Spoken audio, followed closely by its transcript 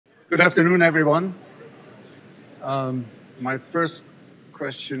Good afternoon, everyone. My first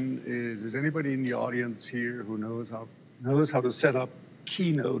question is anybody in the audience here who knows how to set up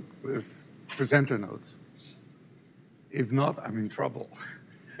Keynote with presenter notes? If not, I'm in trouble.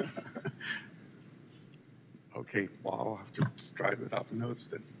 Okay, well, I'll have to try it without the notes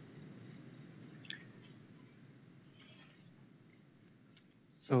then.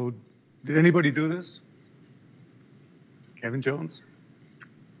 So, did anybody do this? Kevin Jones?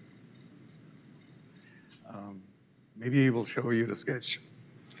 Maybe he will show you the sketch.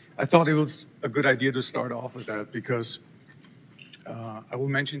 I thought it was a good idea to start off with that because I will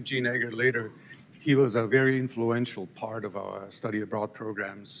mention Gene Egger later. He was a very influential part of our study abroad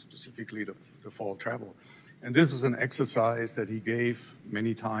programs, specifically the fall travel. And this was an exercise that he gave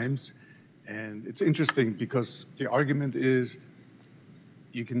many times. And it's interesting because the argument is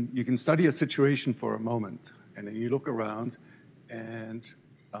you can study a situation for a moment, and then you look around and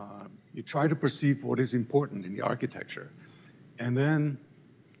you try to perceive what is important in the architecture. And then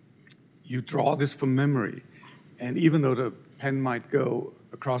you draw this from memory. And even though the pen might go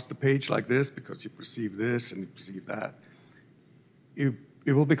across the page like this, because you perceive this and you perceive that, it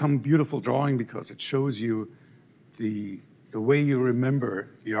will become a beautiful drawing because it shows you the way you remember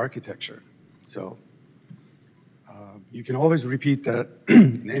the architecture. So you can always repeat that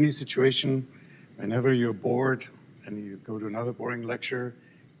in any situation. Whenever you're bored and you go to another boring lecture,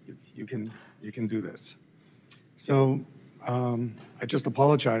 you can do this. So I just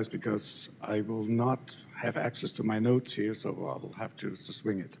apologize because I will not have access to my notes here, so I will have to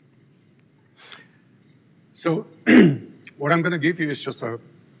swing it. So what I'm going to give you is just a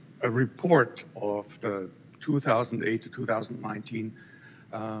report of the 2008 to 2019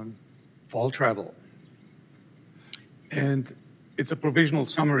 fall travel. And it's a provisional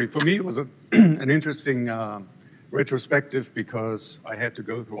summary. For me, it was an interesting retrospective because I had to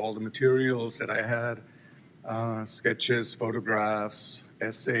go through all the materials that I had, sketches, photographs,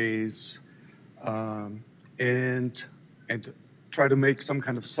 essays, and try to make some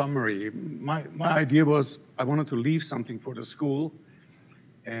kind of summary. My idea was I wanted to leave something for the school,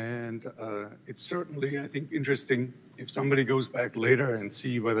 and it's certainly, I think, interesting if somebody goes back later and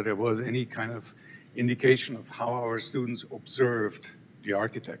see whether there was any kind of indication of how our students observed the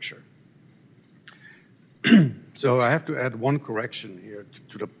architecture. So I have to add one correction here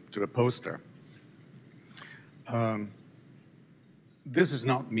to the poster. This is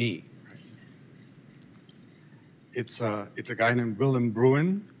not me. It's a guy named Willem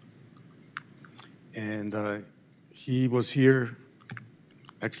Bruin, and he was here,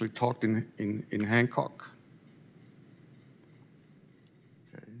 actually talked in Hancock.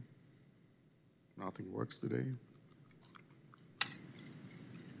 Okay, nothing works today.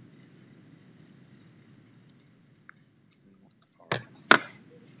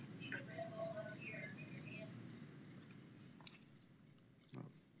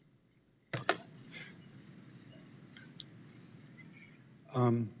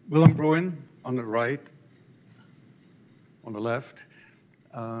 Willem Bruin on the right, on the left,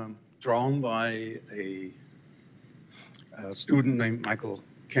 drawn by a student named Michael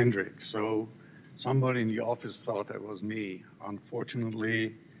Kendrick. So somebody in the office thought that was me.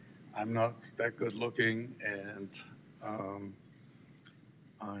 Unfortunately, I'm not that good looking, and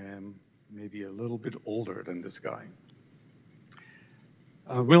I am maybe a little bit older than this guy.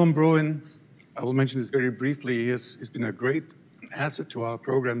 Willem Bruin, I will mention this very briefly, he's been a great asset to our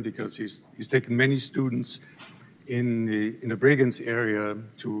program because he's taken many students in the Bregenz area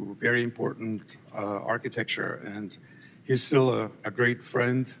to very important architecture, and he's still a great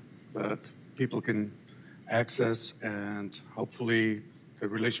friend that people can access, and hopefully the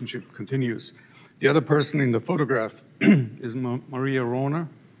relationship continues. The other person in the photograph is Maria Rohner.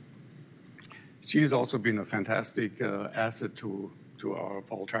 She has also been a fantastic asset to our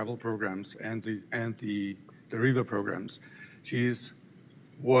fall travel programs and the Riva programs. She's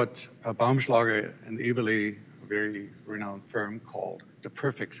what Baumschlager and Eberle, a very renowned firm, called the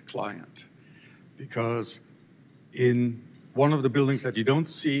perfect client. Because in one of the buildings that you don't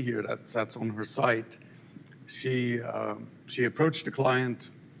see here, that's on her site, she approached the client,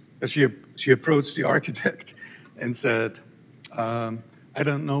 she approached the architect and said, I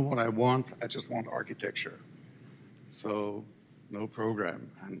don't know what I want, I just want architecture. So no program,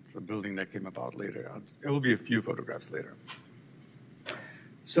 and the building that came about later. There will be a few photographs later.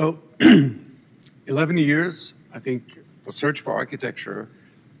 So 11 years, I think the search for architecture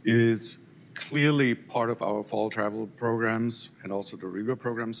is clearly part of our fall travel programs and also the Riva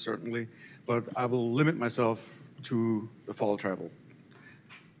programs, certainly, but I will limit myself to the fall travel.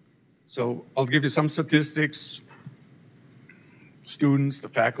 So I'll give you some statistics. students, the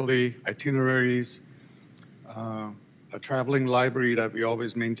faculty, itineraries, a traveling library that we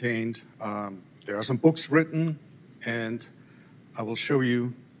always maintained. There are some books written, and I will show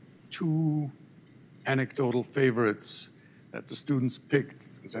you two anecdotal favorites that the students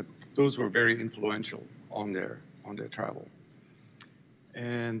picked, that those were very influential on their travel.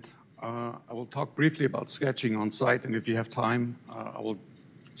 And I will talk briefly about sketching on site, and if you have time, I will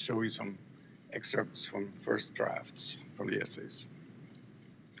show you some excerpts from first drafts from the essays.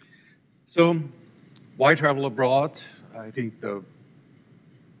 So, why travel abroad? I think the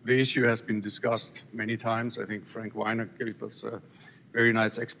issue has been discussed many times. I think Frank Weiner gave us a very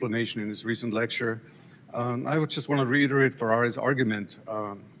nice explanation in his recent lecture. I would just want to reiterate Ferrari's argument.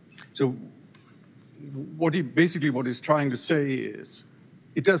 So what he's trying to say is,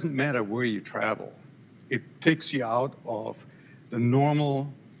 it doesn't matter where you travel. It takes you out of the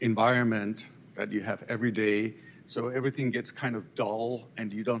normal environment that you have every day, so everything gets kind of dull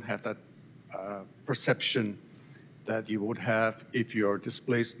and you don't have that perception that you would have if you're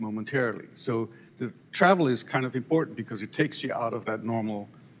displaced momentarily. So the travel is kind of important because it takes you out of that normal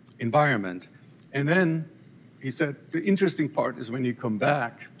environment. And then he said the interesting part is when you come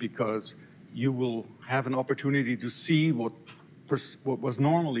back, because you will have an opportunity to see what was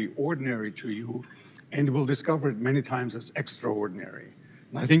normally ordinary to you, and you will discover it many times as extraordinary.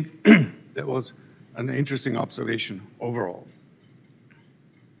 And I think that was an interesting observation overall.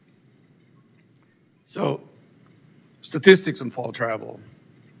 So, statistics on fall travel.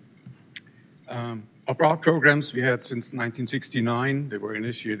 Abroad programs we had since 1969. They were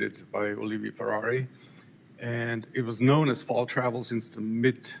initiated by Olivier Ferrari, and it was known as fall travel since the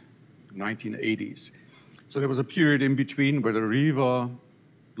mid-1980s. So there was a period in between where the Riva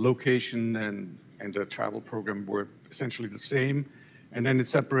location and the travel program were essentially the same, and then it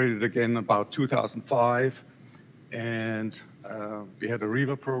separated again about 2005, and we had a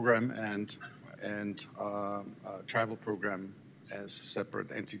Riva program and a travel program as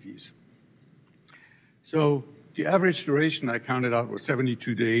separate entities. So the average duration I counted out was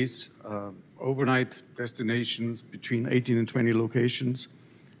 72 days, overnight destinations between 18 and 20 locations.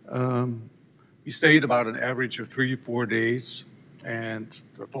 We stayed about an average of 3 to 4 days, and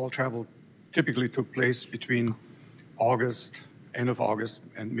the fall travel typically took place between August, end of August,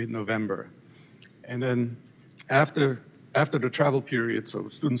 and mid-November. And then after the travel period, so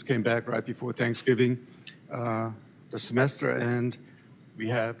students came back right before Thanksgiving, the semester end, we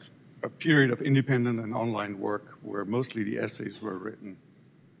had a period of independent and online work where mostly the essays were written.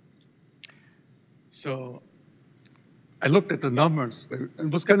 So I looked at the numbers. It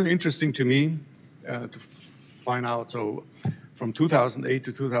was kind of interesting to me to find out. So from 2008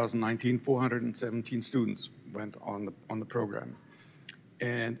 to 2019, 417 students went on the program.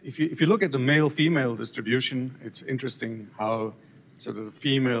 And if you look at the male-female distribution, it's interesting how sort of the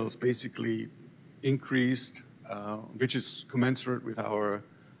females basically increased, which is commensurate with our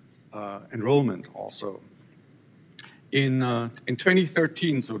enrollment also. In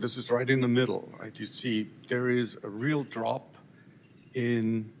 2013, so this is right in the middle, right? You see there is a real drop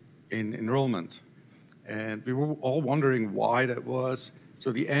in enrollment, and we were all wondering why that was.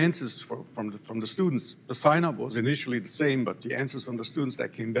 So the answers from the students, the sign-up was initially the same, but the answers from the students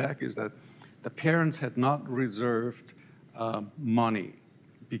that came back is that the parents had not reserved money,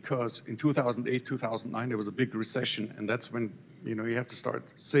 because in 2008, 2009, there was a big recession, and that's when you have to start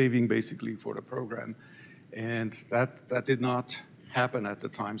saving basically for the program. And that did not happen at the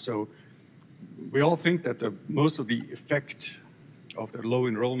time. So we all think that most of the effect of the low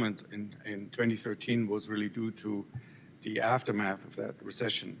enrollment in 2013 was really due to the aftermath of that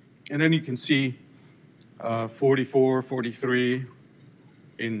recession. And then you can see 44, 43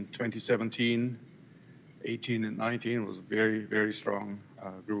 in 2017, 18 and 19 was very, very strong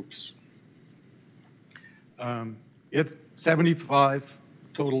groups. It's 75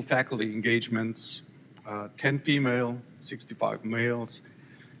 total faculty engagements, 10 female, 65 males,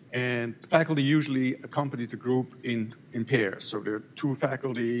 and faculty usually accompany the group in pairs. So there are 2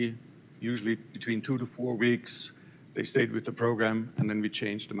 faculty, usually between 2 to 4 weeks. They stayed with the program, and then we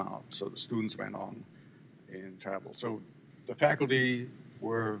changed them out. So the students went on in travel. So the faculty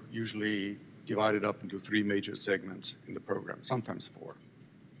were usually divided up into 3 major segments in the program, sometimes 4.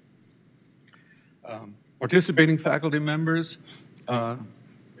 Participating faculty members,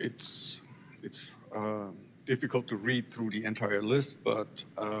 it's difficult to read through the entire list, but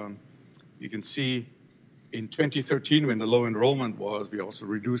you can see in 2013, when the low enrollment was, we also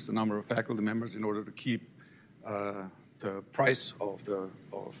reduced the number of faculty members in order to keep the price of the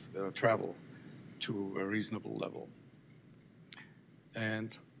travel to a reasonable level.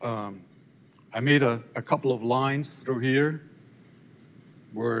 And I made a couple of lines through here.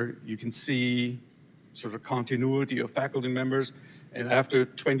 where you can see sort of continuity of faculty members. And after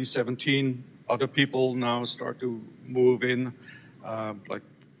 2017, other people now start to move in, like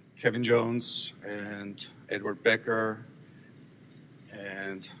Kevin Jones and Edward Becker,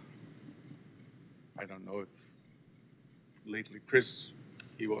 and I don't know if lately Chris,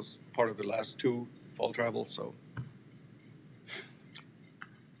 he was part of the last two fall travel, so.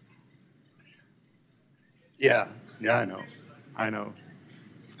 Yeah, I know.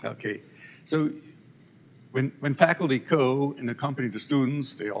 Okay, so when faculty go and accompany the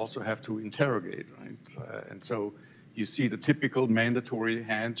students, they also have to interrogate, right? And so you see the typical mandatory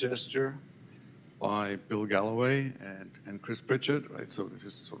hand gesture by Bill Galloway and Chris Pritchett, right? So this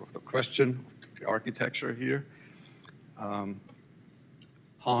is sort of the question of the architecture here.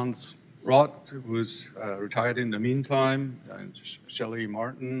 Hans Roth, who was retired in the meantime, and Shelley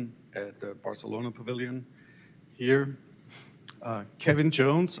Martin at the Barcelona Pavilion here. Kevin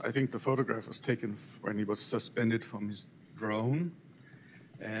Jones, I think the photograph was taken when he was suspended from his drone.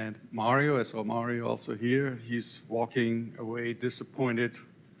 And Mario, I saw Mario also here. He's walking away disappointed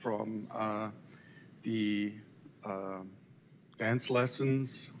from the dance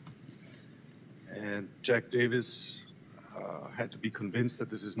lessons. And Jack Davis had to be convinced that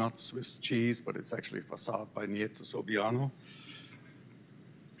this is not Swiss cheese, but it's actually Facade by Nieto Sobiano.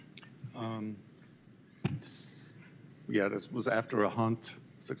 Yeah, this was after a hunt,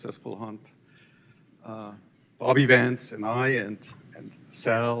 successful hunt. Bobby Vance and I and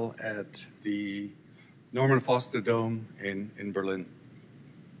Sal at the Norman Foster Dome in Berlin.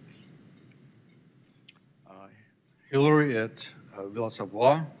 Hillary at Villa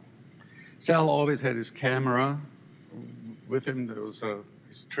Savoie. Sal always had his camera with him. That was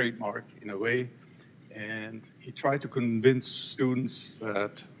his trademark in a way. And he tried to convince students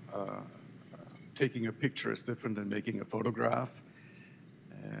that taking a picture is different than making a photograph.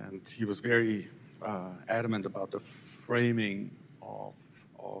 And he was very adamant about the framing of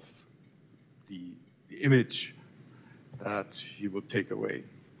the image that he would take away.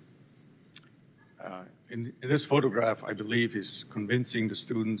 In this photograph, I believe he's convincing the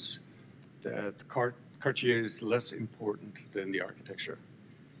students that Cartier is less important than the architecture.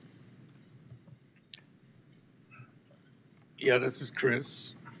 Yeah, this is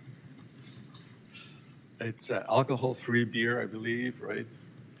Chris. It's alcohol-free beer, I believe, right?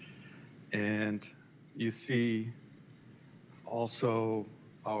 And you see also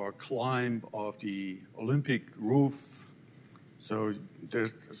our climb of the Olympic roof. So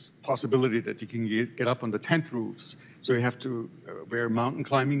there's this possibility that you can get up on the tent roofs. So you have to wear mountain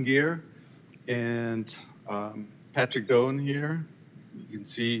climbing gear. And Patrick Doan here, you can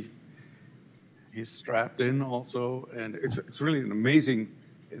see he's strapped in also. And it's really an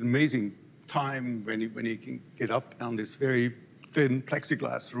amazing time when you can get up on this very thin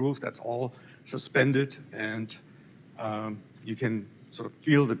plexiglass roof that's all suspended, and you can sort of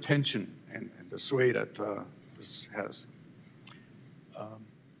feel the tension and the sway that this has.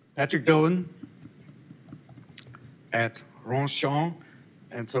 Patrick Doan at Ronchamp,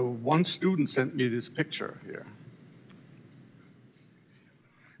 and so one student sent me this picture here.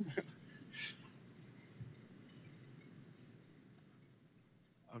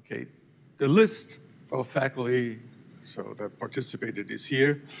 Okay. The list of faculty that participated is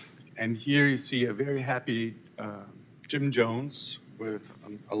here. And here you see a very happy Jim Jones with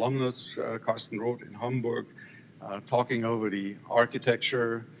an alumnus, Carsten Roth in Hamburg, talking over the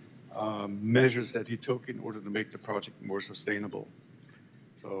architecture measures that he took in order to make the project more sustainable.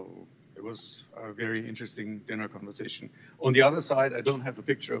 So it was a very interesting dinner conversation. On the other side, I don't have a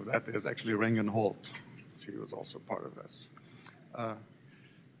picture of that. There's actually Rengen Holt. She was also part of this.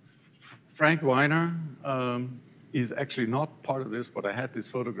 Frank Weiner is actually not part of this, but I had this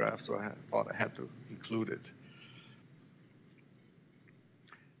photograph, so I thought I had to include it.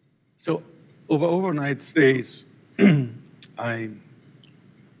 So over overnight stays, I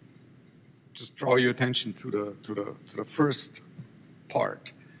just draw your attention to the first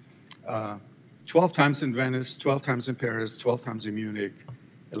part. 12 times in Venice, 12 times in Paris, 12 times in Munich,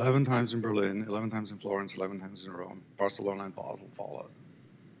 11 times in Berlin, 11 times in Florence, 11 times in Rome. Barcelona and Basel followed.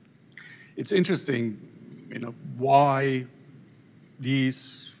 It's interesting, why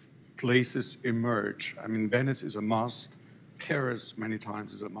these places emerge. I mean, Venice is a must. Paris, many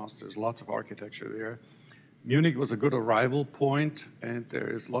times, is a must. There's lots of architecture there. Munich was a good arrival point, and there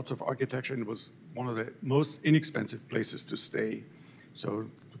is lots of architecture, and it was one of the most inexpensive places to stay. So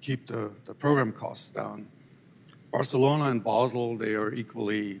to keep the program costs down. Barcelona and Basel, they are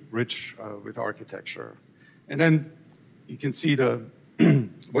equally rich with architecture. And then you can see the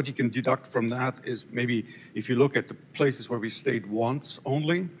what you can deduct from that is maybe if you look at the places where we stayed once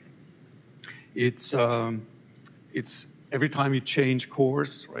only, it's every time you change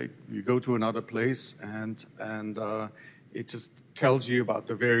course, right? You go to another place, and it just tells you about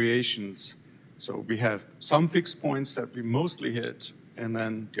the variations. So we have some fixed points that we mostly hit, and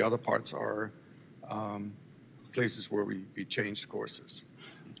then the other parts are places where we changed courses.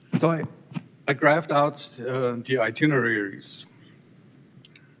 So I graphed out the itineraries.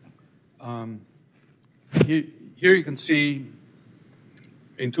 Here you can see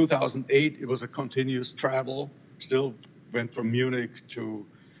in 2008, it was a continuous travel, still went from Munich to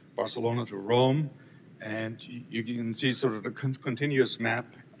Barcelona to Rome, and you can see sort of the continuous map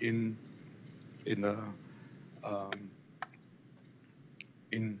at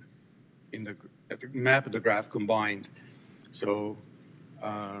the map of the graph combined. So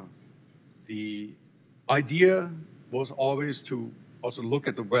the idea was always to also look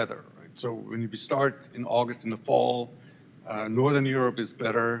at the weather. Right? So when you start in August in the fall, Northern Europe is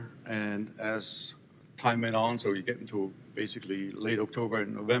better, and as time went on, so you get into basically late October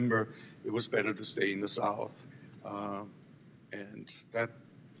and November, it was better to stay in the south. And that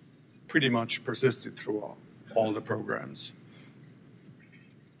pretty much persisted through all the programs.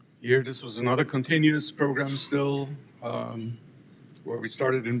 Here, this was another continuous program still, where we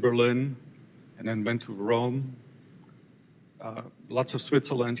started in Berlin and then went to Rome. Lots of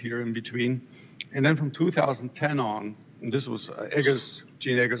Switzerland here in between. And then from 2010 on, and this was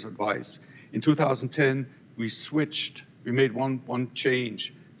Gene Egger's advice, in 2010, we switched, we made one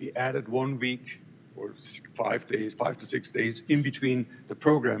change. We added 1 week or 5 days, 5 to 6 days in between the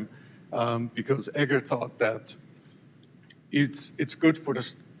program, because Egger thought that it's good for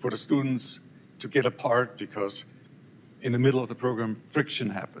the students to get apart, because in the middle of the program, friction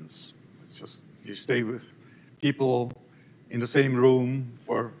happens. It's just, you stay with people in the same room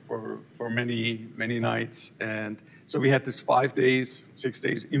for many, many nights. And so we had this 5 days, 6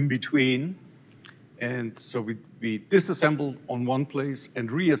 days in between. And so we disassembled on one place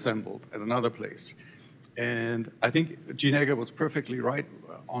and reassembled at another place. And I think Gene Egger was perfectly right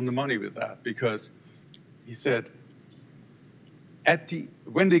on the money with that, because he said,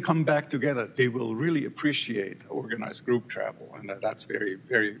 when they come back together, they will really appreciate organized group travel. And that's very,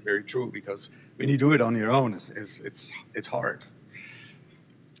 very, very true, because when you do it on your own, it's hard.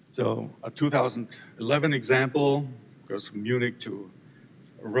 So a 2011 example goes from Munich to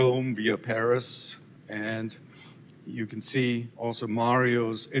Rome via Paris. And you can see also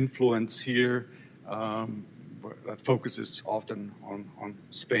Mario's influence here, that focuses often on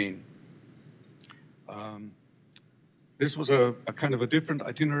Spain. This was a kind of a different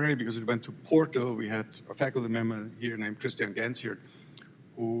itinerary, because it went to Porto. We had a faculty member here named Christian Gensiert,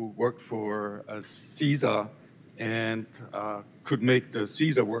 who worked for CISA and could make the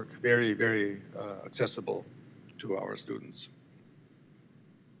CISA work very, very accessible to our students.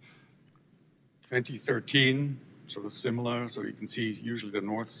 2013, sort of similar, so you can see usually the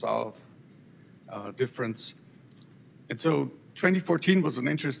north-south difference. And so 2014 was an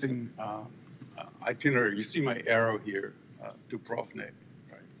interesting itinerary. You see my arrow here, Dubrovnik,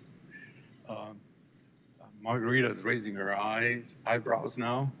 right? Margarita is raising her eyebrows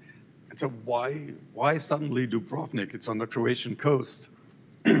now. And so why suddenly Dubrovnik? It's on the Croatian coast.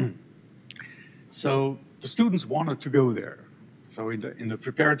 So the students wanted to go there. So in the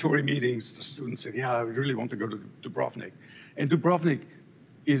preparatory meetings, the students said, yeah, I really want to go to Dubrovnik. And Dubrovnik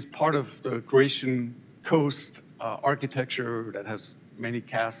is part of the Croatian coast architecture that has many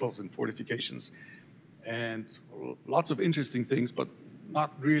castles and fortifications and lots of interesting things, but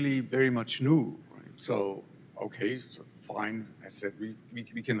not really very much new. Right? So, okay, so fine. I said, we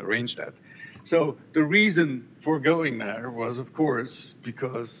can arrange that. So the reason for going there was, of course,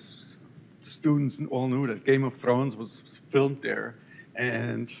 because the students all knew that Game of Thrones was filmed there,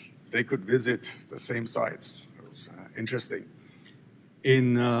 and they could visit the same sites. It was interesting.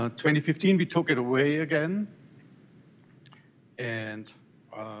 In 2015, we took it away again, and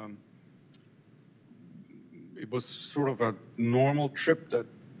it was sort of a normal trip that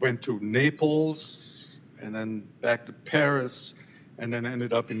went to Naples, and then back to Paris, and then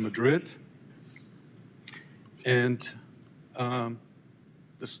ended up in Madrid. And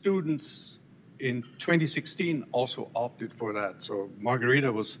the students in 2016 also opted for that. So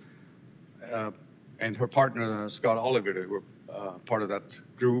Margarita was, and her partner, Scott Oliver, they were part of that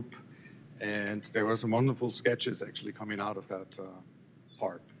group. And there were some wonderful sketches actually coming out of that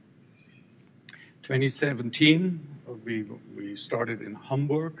part. 2017, we started in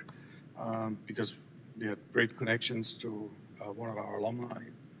Hamburg because we had great connections to one of our alumni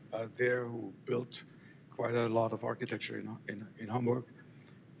there who built quite a lot of architecture in Hamburg.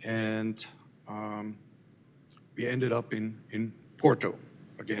 and we ended up in Porto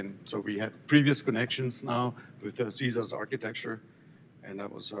again. So we had previous connections now with Caesar's architecture, and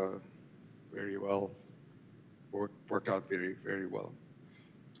that was very well, worked out very, very well.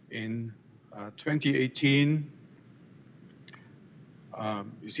 In 2018,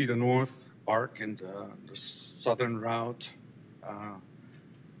 you see the North Arc and the southern route.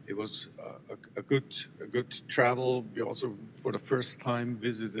 It was a good travel. We also, for the first time,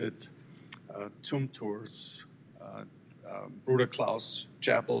 visited Zumthor's Bruder Klaus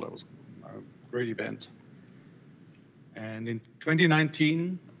Chapel. That was a great event. And in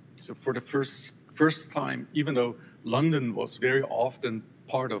 2019, so for the first time, even though London was very often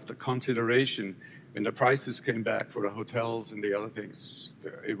part of the consideration, when the prices came back for the hotels and the other things,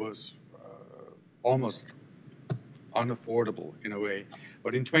 it was almost unaffordable in a way.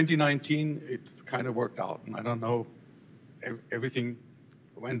 But in 2019, it kind of worked out. And I don't know, everything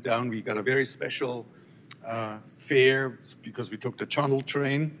went down. We got a very special fare because we took the Channel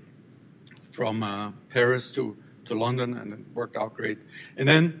train from Paris to London, and it worked out great. And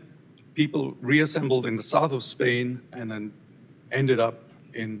then people reassembled in the south of Spain and then ended up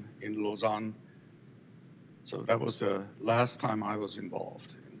in Lausanne. So that was the last time I was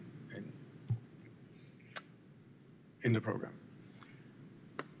involved in the program.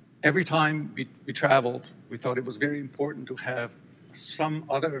 Every time we traveled, we thought it was very important to have some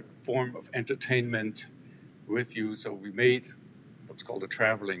other form of entertainment with you. So we made what's called a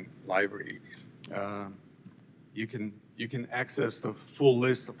traveling library. You can access the full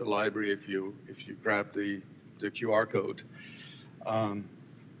list of the library if you grab the QR code.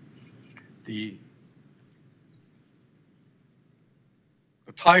 The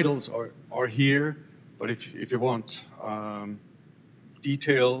titles are here, but if you want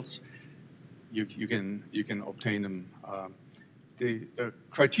details, you can obtain them. The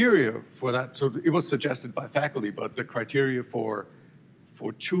criteria for that, so it was suggested by faculty, but the criteria for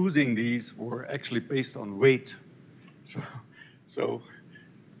choosing these were actually based on weight. So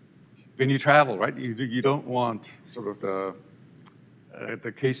when you travel, right, you don't want sort of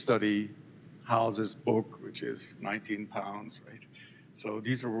the case study houses book, which is 19 pounds, right? So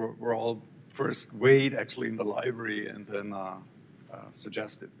these were all first weighed actually in the library and then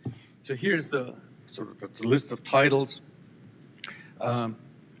suggested. So here's the sort of the list of titles.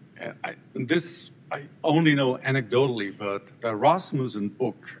 This I only know anecdotally, but the Rasmussen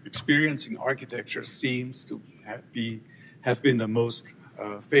book, Experiencing Architecture, seems to have been the most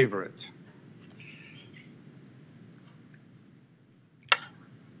favorite.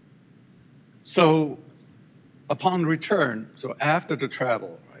 So upon return, so after the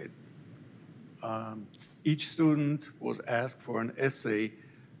travel, right, each student was asked for an essay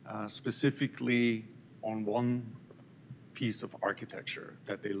specifically on one piece of architecture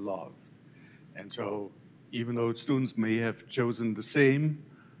that they loved. And so even though students may have chosen the same,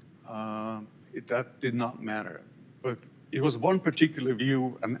 that did not matter. But it was one particular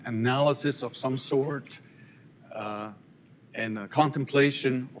view, an analysis of some sort, and a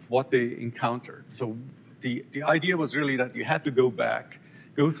contemplation of what they encountered. So the idea was really that you had to go back,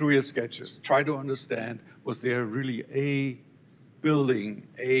 go through your sketches, try to understand, was there really a building,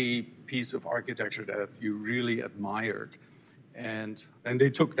 a piece of architecture that you really admired? And they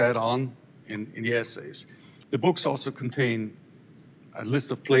took that on in the essays. The books also contain a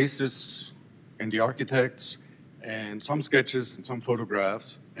list of places and the architects and some sketches and some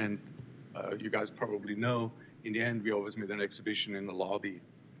photographs. And you guys probably know, in the end, we always made an exhibition in the lobby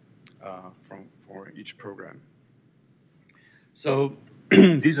for each program. So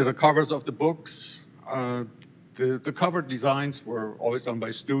these are the covers of the books. The cover designs were always done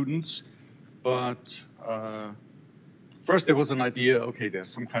by students, but first there was an idea, okay, there's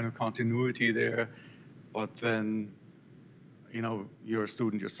some kind of continuity there, but then, you know, you're a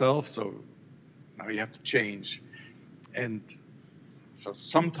student yourself, so now you have to change. And so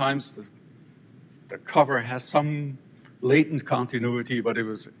sometimes the cover has some latent continuity, but it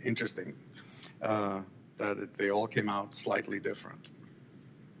was interesting that they all came out slightly different.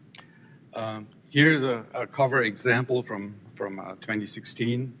 Here's a cover example from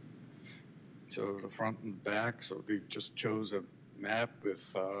 2016. So the front and back, so they just chose a map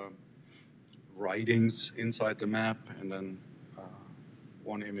with writings inside the map and then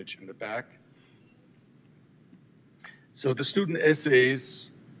one image in the back. So the student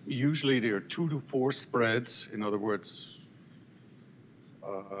essays, usually there are 2 to 4 spreads. In other words,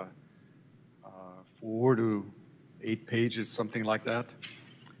 4 to 8 pages, something like that.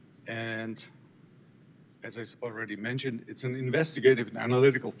 And as I already mentioned, it's an investigative and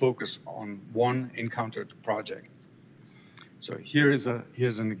analytical focus on one encountered project. So here's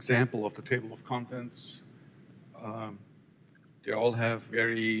an example of the table of contents. They all have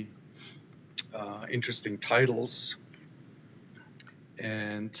very interesting titles,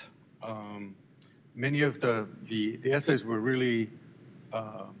 and many of the essays were really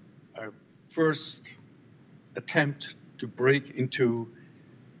a first attempt to break into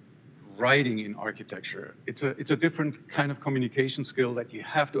writing in architecture. It's a different kind of communication skill that you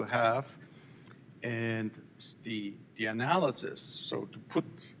have to have, and the analysis, so to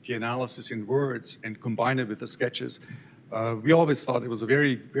put the analysis in words and combine it with the sketches, we always thought it was a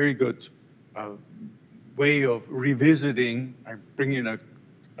very, very good way of revisiting, bringing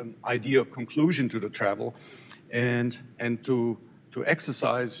an idea of conclusion to the travel, and to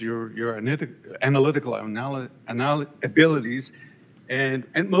exercise your analytical abilities,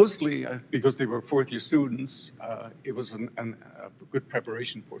 and mostly because they were fourth-year students, it was a good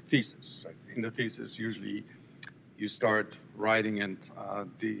preparation for thesis. In the thesis, usually you start writing, and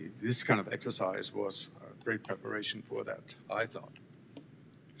this kind of exercise was a great preparation for that, I thought.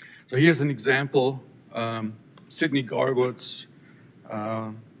 So here's an example, Sidney Garwood's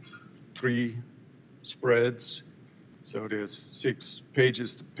 3 spreads. So there's 6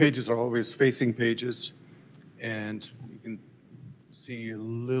 pages. The pages are always facing pages, and you can see a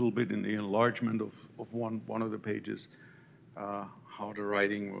little bit in the enlargement of one of the pages how the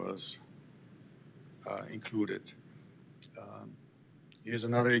writing was included. Here's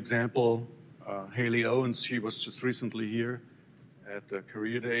another example. Haley Owens, she was just recently here at the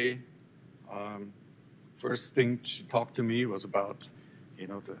Career Day. First thing she talked to me was about,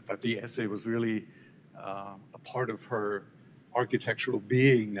 that the essay was really a part of her architectural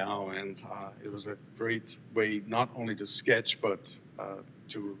being now, and it was a great way not only to sketch, but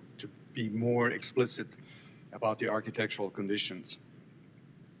to be more explicit about the architectural conditions.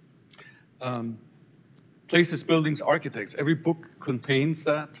 Places, buildings, architects. Every book contains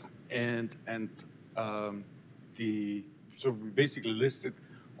that, and so we basically listed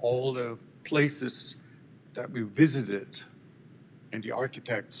all the places that we visited and the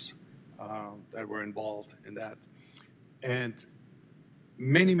architects that were involved in that. And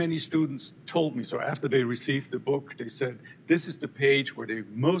many, many students told me, so after they received the book, they said, this is the page where they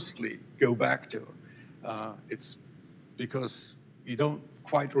mostly go back to. It's because you don't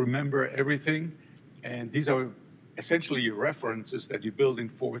quite remember everything, and these are essentially your references that you build in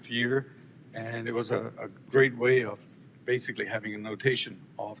 4th year, and it was a great way of basically having a notation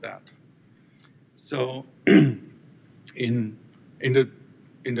of that. So in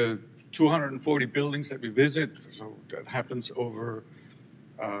the 240 buildings that we visit, so that happens over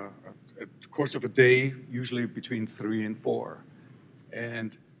a course of a day, usually between 3 and 4.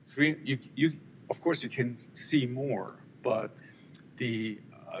 And of course you can see more, but the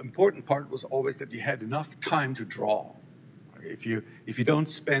important part was always that you had enough time to draw. If you don't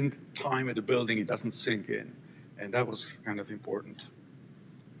spend time at a building, it doesn't sink in, and that was kind of important.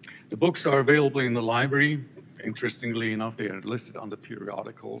 The books are available in the library. Interestingly enough, they are listed on the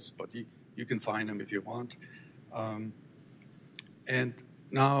periodicals, but you can find them if you want. And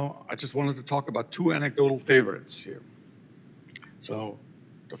now I just wanted to talk about 2 anecdotal favorites here. So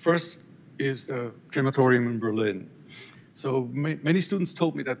the first is the crematorium in Berlin. So many students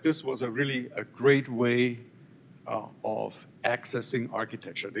told me that this was really a great way of accessing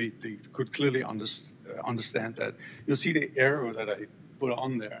architecture. They could clearly understand that. You'll see the arrow that I put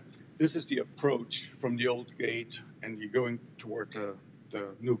on there. This is the approach from the old gate, and you're going toward the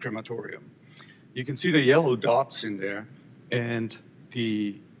new crematorium. You can see the yellow dots in there, and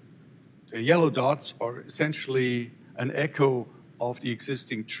the yellow dots are essentially an echo of the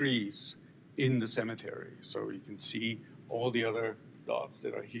existing trees in the cemetery. So you can see all the other dots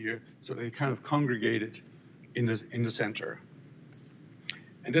that are here. So they kind of congregated in the center.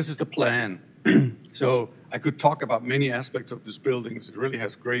 And this is the plan. So I could talk about many aspects of this building. It really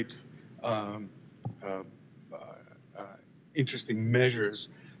has great interesting measures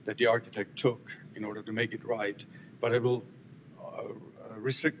that the architect took in order to make it right, but I will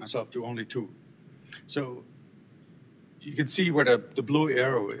restrict myself to only 2. So you can see where the blue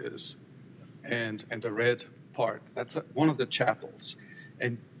arrow is and the red part. That's one of the chapels,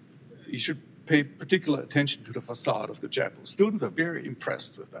 and you should pay particular attention to the facade of the chapel. Students are very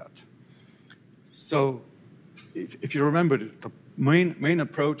impressed with that. So if you remember, the main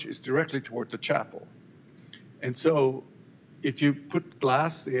approach is directly toward the chapel. And so if you put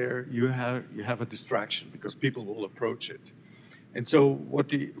glass there, you have a distraction because people will approach it. And so what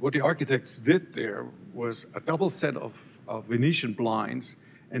the architects did there was a double set of Venetian blinds,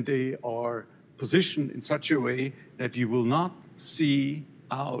 and they are positioned in such a way that you will not see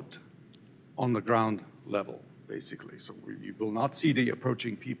out on the ground level. basically. So you will not see the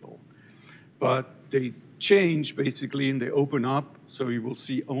approaching people. But they change, basically, and they open up, so you will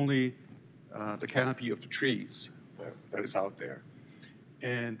see only the canopy of the trees that is out there.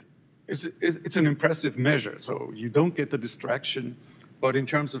 And it's an impressive measure, so you don't get the distraction, but in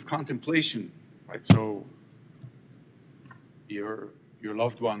terms of contemplation, right, so your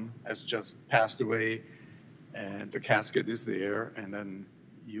loved one has just passed away, and the casket is there, and then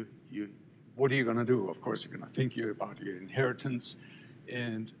what are you going to do? Of course, you're going to think about your inheritance,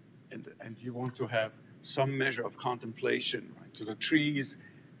 and you want to have some measure of contemplation. Right? So the trees,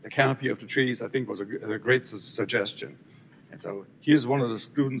 the canopy of the trees, I think was a great suggestion. And so here's one of the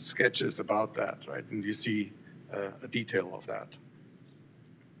students' sketches about that, right? And you see a detail of that.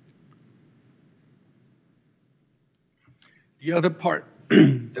 The other part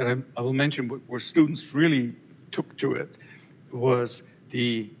that I will mention where students really took to it was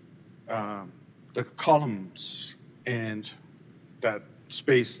the columns and that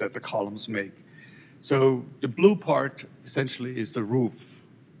space that the columns make. So the blue part essentially is the roof.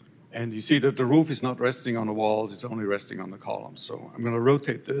 And you see that the roof is not resting on the walls, it's only resting on the columns. So I'm going to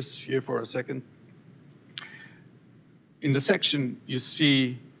rotate this here for a second. In the section, you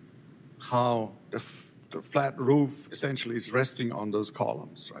see how the flat roof essentially is resting on those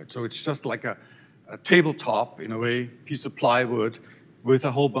columns, right? So it's just like a tabletop, in a way, piece of plywood with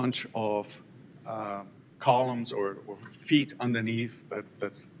a whole bunch of columns or feet underneath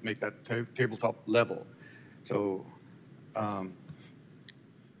that make that tabletop level. So,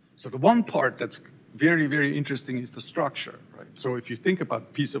 so the one part that's very, very interesting is the structure, right? So if you think about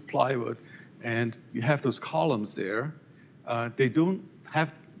a piece of plywood and you have those columns there, they don't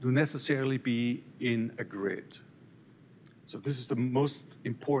have to necessarily be in a grid. So this is the most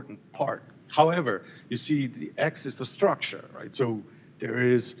important part. However, you see the X is the structure, right? So there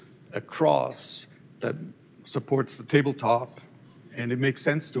is a cross that supports the tabletop, and it makes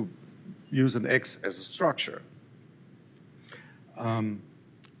sense to use an X as a structure.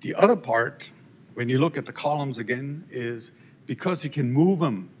 The other part, when you look at the columns again, is because you can move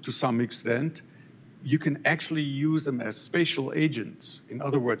them to some extent, you can actually use them as spatial agents. In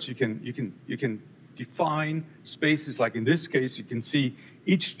other words, you can define spaces, like in this case, you can see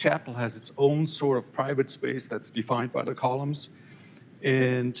each chapel has its own sort of private space that's defined by the columns.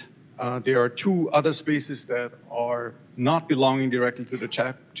 And there are two other spaces that are not belonging directly to the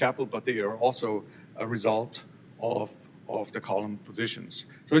chapel, but they are also a result of the column positions.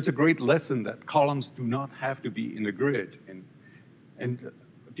 So it's a great lesson that columns do not have to be in the grid. And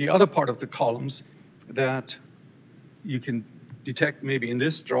the other part of the columns that you can detect maybe in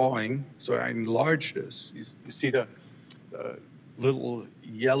this drawing, so I enlarge this, you see the little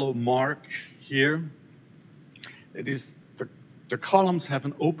yellow mark here. It is the columns have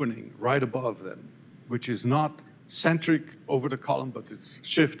an opening right above them, which is not centric over the column, but it's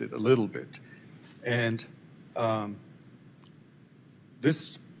shifted a little bit. And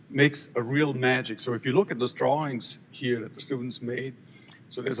this makes a real magic. So if you look at those drawings here that the students made,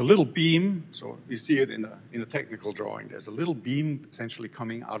 so there's a little beam, so you see it in a technical drawing. There's a little beam essentially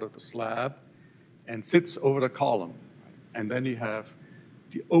coming out of the slab and sits over the column. And then you have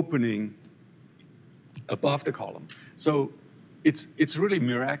the opening above the column. So it's really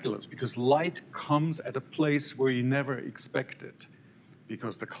miraculous because light comes at a place where you never expect it,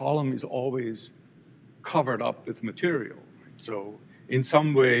 because the column is always covered up with material. So in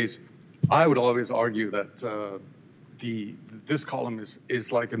some ways, I would always argue that this column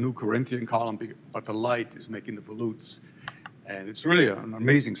is like a New Corinthian column, but the light is making the volutes. And it's really an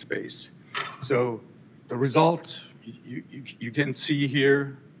amazing space. So the result, you can see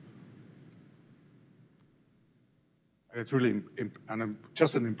here, it's really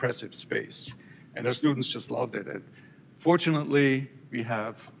just an impressive space. And the students just loved it. And fortunately, we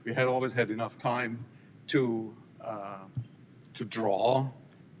had always had enough time to draw,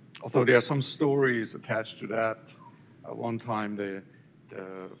 although there are some stories attached to that. One time, the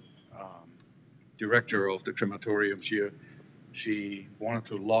director of the crematorium, she wanted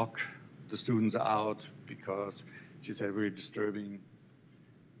to lock the students out because she said we're disturbing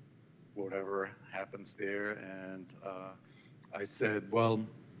whatever happens there. And I said, well,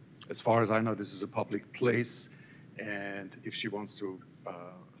 as far as I know, this is a public place, and if she wants to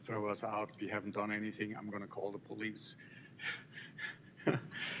throw us out, we haven't done anything, I'm going to call the police.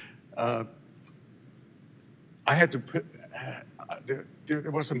 I had to put,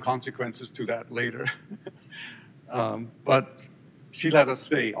 there were some consequences to that later. But she let us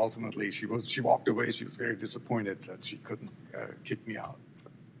stay, ultimately. She walked away. She was very disappointed that she couldn't kick me out.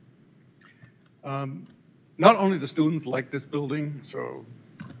 Not only the students like this building, so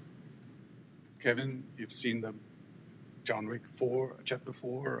Kevin, you've seen the John Wick 4, chapter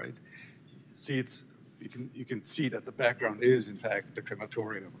 4, right? See, you can see that the background is, in fact, the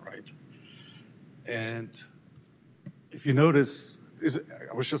crematorium, right? And if you notice,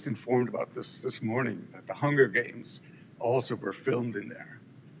 I was just informed about this morning, that the Hunger Games also were filmed in there.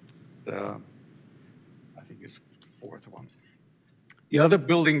 I think it's the fourth one. The other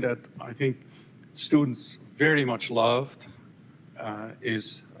building that I think students very much loved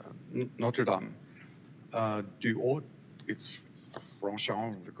is Notre Dame du Haut. It's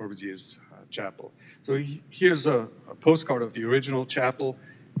Ronchamp, Le Corbusier's chapel. So here's a postcard of the original chapel,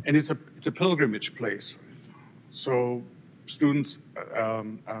 and it's a pilgrimage place. So students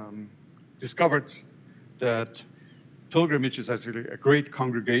discovered that pilgrimage is actually a great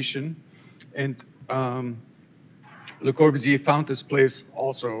congregation, and Le Corbusier found this place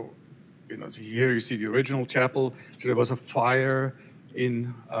also. You know, so here you see the original chapel. So there was a fire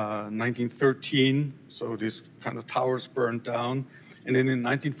in 1913, so these kind of towers burned down. And then in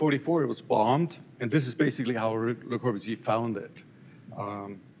 1944, it was bombed. And this is basically how Le Corbusier found it, a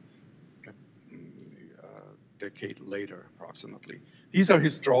decade later, approximately. These are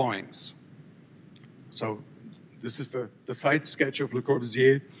his drawings. So this is the site sketch of Le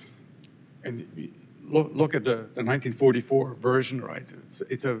Corbusier. And look at the 1944 version, right?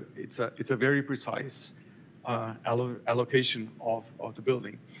 It's a very precise allocation of the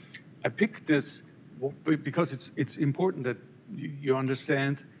building. I picked this because it's important that you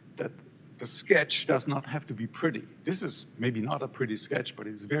understand that the sketch does not have to be pretty. This is maybe not a pretty sketch, but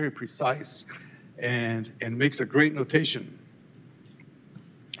it's very precise and makes a great notation.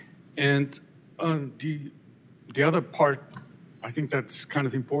 And the other part, I think that's kind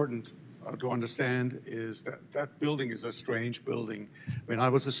of important to understand, is that that building is a strange building. When I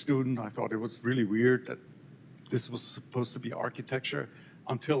was a student, I thought it was really weird that this was supposed to be architecture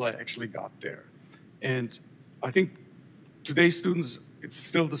until I actually got there. And I think today's students, it's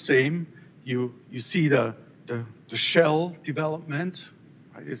still the same. You see the shell development.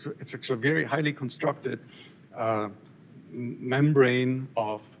 Right? It's actually a very highly constructed membrane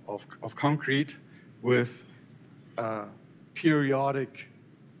of concrete with periodic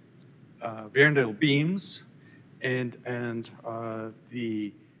Verndale beams, and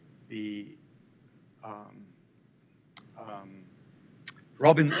the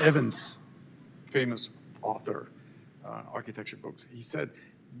Robin Evans, famous author, architecture books, he said,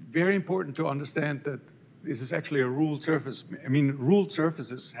 very important to understand that this is actually a ruled surface. I mean, ruled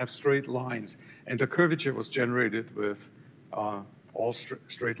surfaces have straight lines, and the curvature was generated with all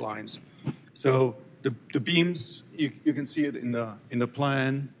straight lines. So the beams, you can see it in the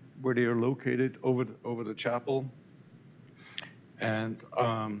plan where they are located over the chapel. And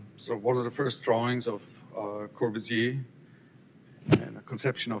so one of the first drawings of Corbusier and a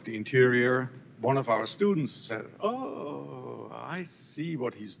conception of the interior, one of our students said, "Oh, I see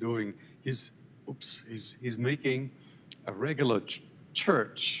what he's doing. He's making a regular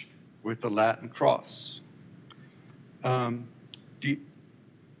church with the Latin cross."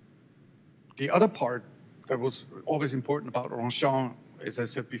 The other part that was always important about Ronchamp, as I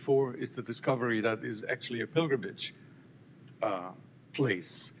said before, is the discovery that is actually a pilgrimage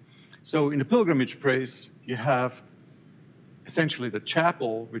place. So in the pilgrimage place, you have essentially the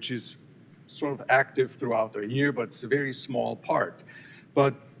chapel, which is sort of active throughout the year, but it's a very small part.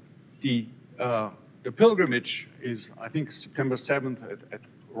 But the pilgrimage is, I think, September 7th at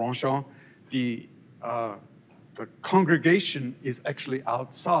Ronchamp. The congregation is actually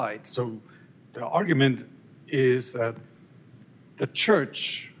outside. So the argument is that the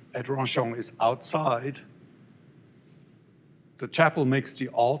church at Ronchamp is outside. The chapel makes the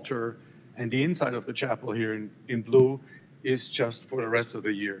altar, and the inside of the chapel here in blue is just for the rest of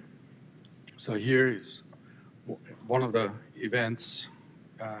the year. So here is one of the events,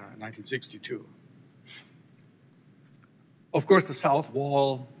 1962. Of course, the south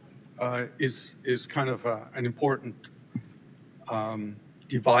wall is kind of an important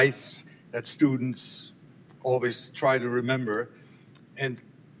device that students always try to remember. And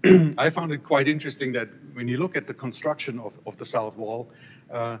I found it quite interesting that when you look at the construction of the south wall,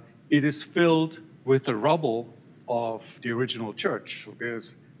 it is filled with the rubble of the original church. So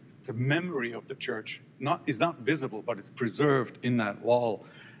there's the memory of the church is not visible, but it's preserved in that wall.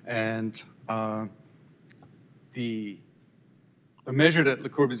 And the measure that Le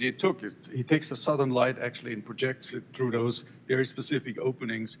Corbusier took is he takes the southern light actually and projects it through those very specific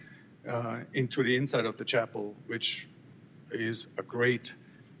openings into the inside of the chapel, which is a great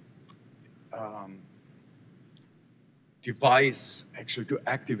device actually to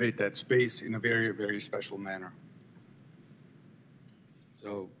activate that space in a very, very special manner.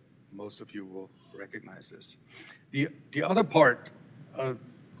 So most of you will recognize this. The other part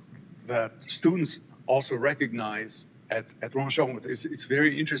that students also recognize at Schnoedt is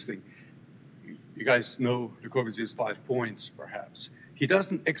very interesting. You guys know Le Corbusier's 5 points, perhaps. He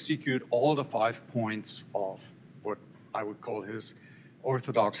doesn't execute all the 5 points of what I would call his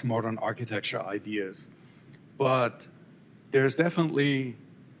orthodox modern architecture ideas. But there's definitely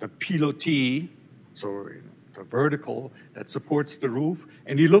the pilotis, so the vertical that supports the roof,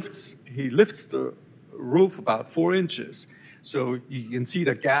 and he lifts the roof about 4 inches. So you can see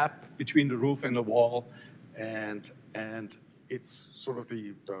the gap between the roof and the wall, and it's sort of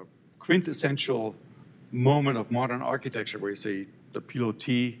the quintessential moment of modern architecture where you say the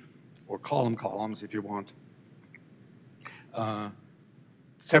pilotis, or columns if you want,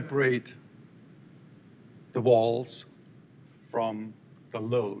 separate the walls from the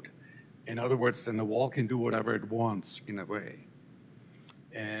load. In other words, then the wall can do whatever it wants in a way.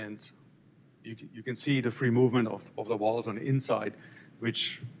 And you can see the free movement of the walls on the inside,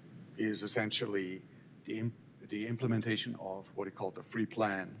 which is essentially the implementation of what he called the free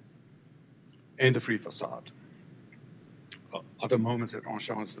plan and the free facade. Other moments at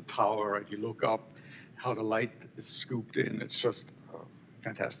Schnoedt is the tower, right? You look up, how the light is scooped in. It's just a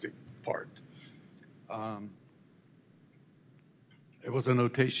fantastic part. It was a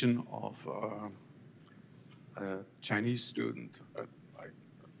notation of a Chinese student,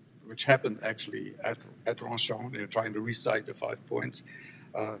 which happened actually at Schnoedt. They're trying to recite the 5 points.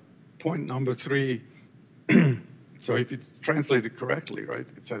 Point number 3, so if it's translated correctly, right,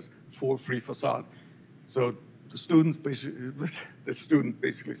 it says for free facade. So the student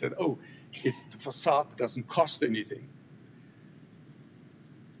basically said, oh, it's the facade that doesn't cost anything.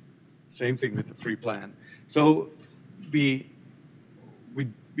 Same thing with the free plan. So we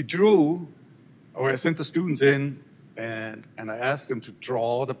drew, or I sent the students in, and I asked them to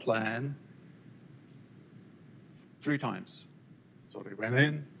draw the plan 3 times. So they went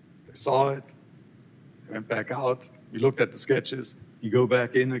in, they saw it, they went back out, we looked at the sketches, you go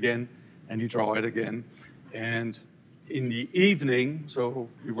back in again, and you draw it again. And in the evening, so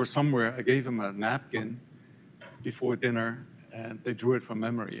we were somewhere, I gave them a napkin before dinner, and they drew it from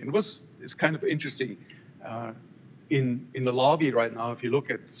memory. And it's kind of interesting. In the lobby right now, if you look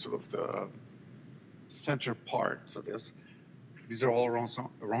at sort of the center part, so these are all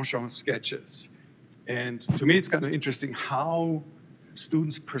Schnoedt sketches. And to me, it's kind of interesting how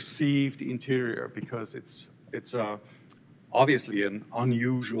students perceive the interior, because it's obviously an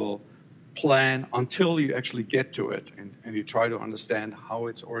unusual plan until you actually get to it and you try to understand how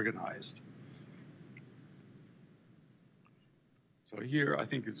it's organized. So here, I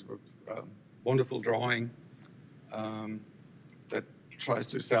think it's a wonderful drawing that tries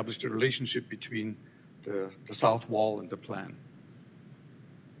to establish the relationship between the south wall and the plan.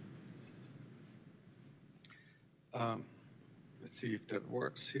 Let's see if that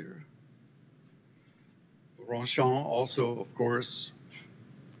works here. Schnoedt also, of course,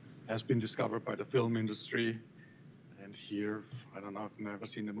 has been discovered by the film industry. And here, I don't know, I've never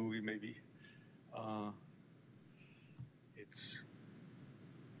seen the movie, maybe. It's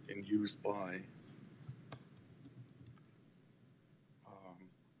been used by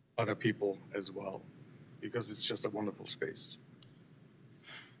other people as well, because it's just a wonderful space.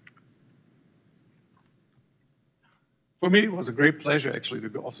 For me, it was a great pleasure, actually,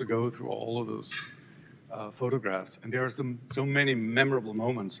 to also go through all of those photographs. And there are so many memorable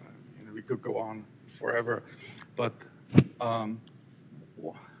moments. You know, we could go on forever, but I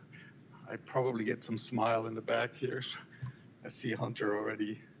probably get some smile in the back here. I see Hunter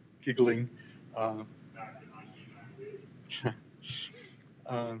already giggling.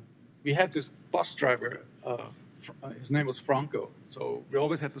 We had this bus driver, his name was Franco. So we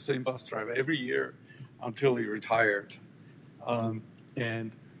always had the same bus driver every year until he retired.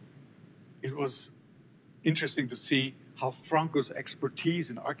 And it was interesting to see how Franco's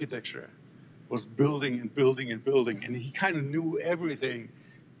expertise in architecture was building and building and building. And he kind of knew everything,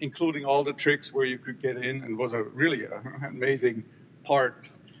 including all the tricks where you could get in, and was a really amazing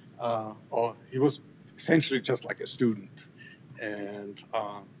part. He was essentially just like a student, and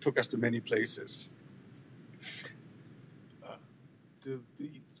took us to many places.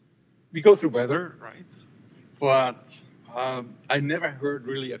 We go through weather, right? But I never heard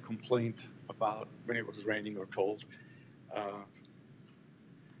really a complaint about when it was raining or cold.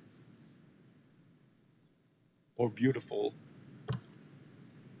 Or beautiful.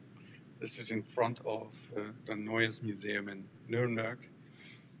 This is in front of the Neues Museum in Nuremberg.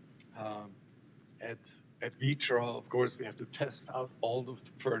 At Vitra, of course, we have to test out all of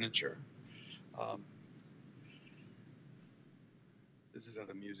the furniture. This is at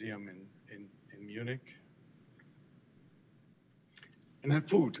a museum in Munich. And then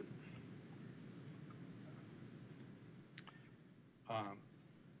food.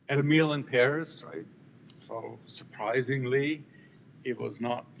 At a meal in Paris, right? So surprisingly, it was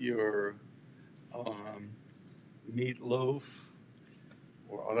not your meatloaf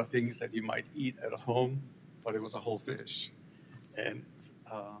or other things that you might eat at home, but it was a whole fish. And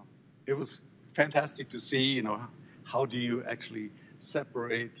it was fantastic to see, you know, how do you actually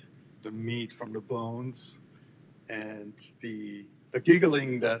separate the meat from the bones, and the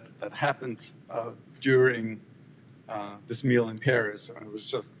giggling that happened during this meal in Paris. And it was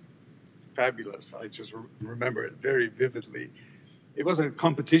just fabulous. I just remember it very vividly. It was a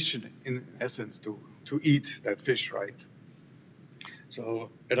competition, in essence, to eat that fish right. So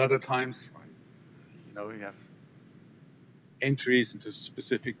at other times, you know, you have entries into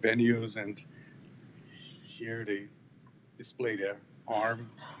specific venues, and here they display their arm.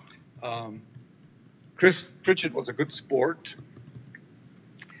 Chris Pritchett was a good sport.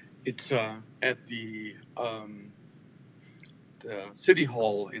 It's at the city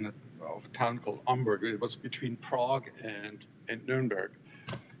hall of a town called Amberg. It was between Prague and Nuremberg.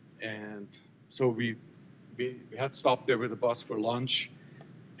 And so we had stopped there with a bus for lunch,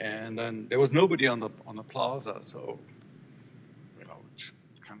 and then there was nobody on the plaza, so you know,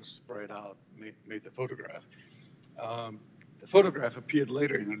 kind of spread out, made the photograph. The photograph appeared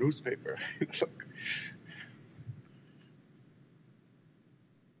later in a newspaper. Look.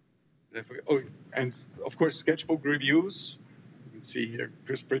 Oh, and of course, sketchbook reviews. You can see here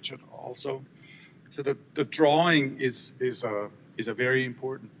Chris Pritchett also. So the drawing is a very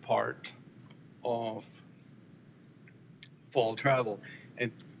important part of fall travel.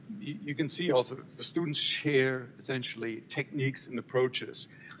 And you can see also the students share essentially techniques and approaches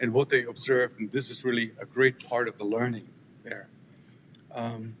and what they observed, and this is really a great part of the learning there.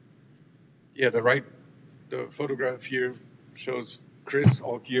 Yeah, the photograph here shows Chris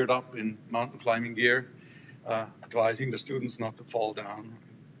all geared up in mountain climbing gear, advising the students not to fall down.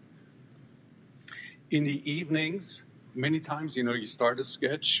 In the evenings, many times, you know, you start a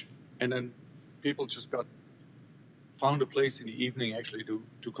sketch, and then people just found a place in the evening actually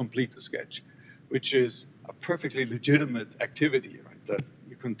to complete the sketch, which is a perfectly legitimate activity, right? That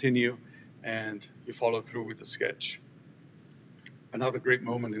you continue and you follow through with the sketch. Another great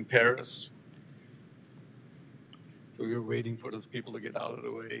moment in Paris. So we were waiting for those people to get out of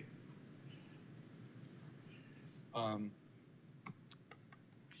the way.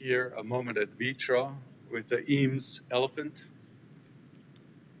 Here, a moment at Vitra with the Eames elephant.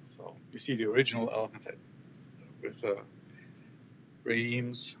 So you see the original elephant head with Ray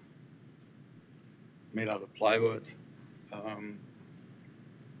Eames, made out of plywood.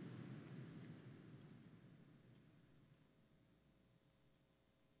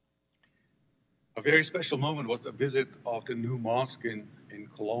 A very special moment was the visit of the new mosque in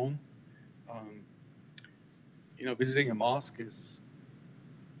Cologne. You know, visiting a mosque is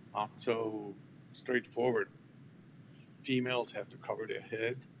not so straightforward. Females have to cover their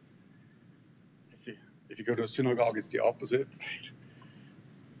head. If you go to a synagogue, it's the opposite. Right?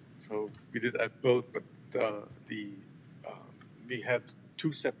 So we did that both, but we had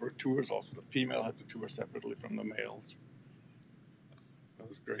two separate tours also. The female had to tour separately from the males. That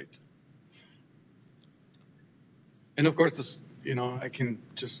was great. And of course, this, you know, I can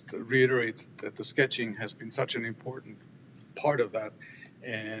just reiterate that the sketching has been such an important part of that,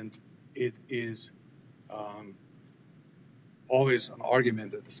 and it is always an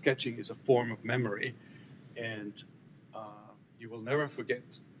argument that the sketching is a form of memory, and you will never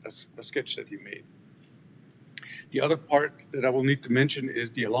forget a sketch that you made. The other part that I will need to mention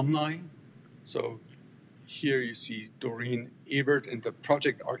is the alumni. So here you see Doreen Ebert, and the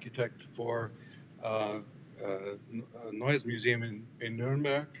project architect for Neues Museum in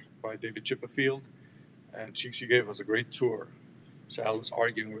Nuremberg by David Chipperfield, and she gave us a great tour. So I was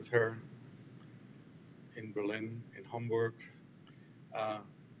arguing with her in Berlin, in Hamburg.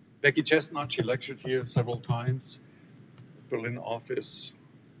 Becky Chestnut, she lectured here several times, Berlin office,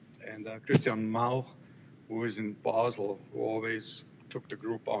 and Christian Mauch, who is in Basel, who always took the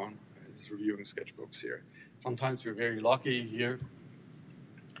group on, is reviewing sketchbooks here. Sometimes we're very lucky here.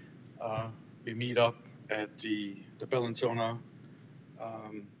 We meet up at the Bellinzona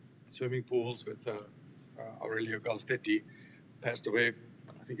swimming pools with Aurelio Galfetti, passed away,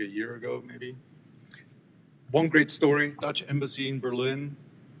 I think, a year ago, maybe. One great story, Dutch embassy in Berlin,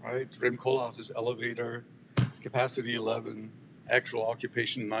 right? Rem Koolhaas's elevator, capacity 11, actual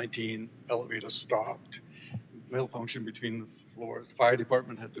occupation 19, elevator stopped, malfunction between the floors, fire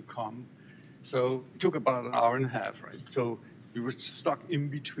department had to come. So it took about an hour and a half, right? So we were stuck in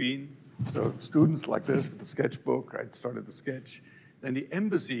between. So students like this with the sketchbook, right, started the sketch. Then the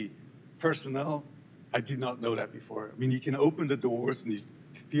embassy personnel, I did not know that before. I mean, you can open the doors and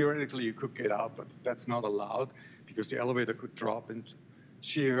theoretically you could get out, but that's not allowed because the elevator could drop and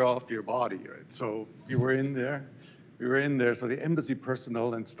shear off your body, right? So we were in there, so the embassy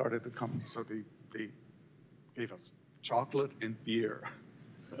personnel then started to come. So they gave us chocolate and beer.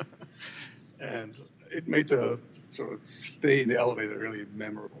 And it made the sort of stay in the elevator really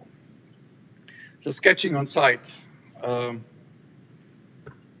memorable. So sketching on site.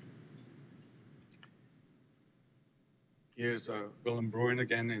 Here's Willem Bruin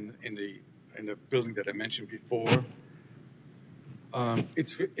again in the building that I mentioned before.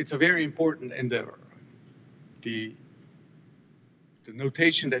 It's a very important endeavor. The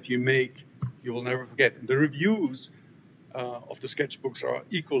notation that you make, you will never forget. The reviews of the sketchbooks are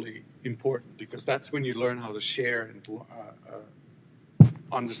equally important because that's when you learn how to share and to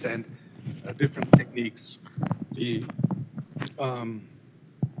understand different techniques. The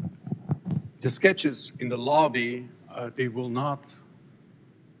sketches in the lobby, they're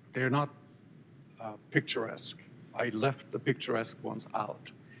not picturesque. I left the picturesque ones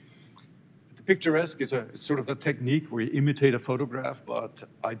out. The picturesque is sort of a technique where you imitate a photograph, but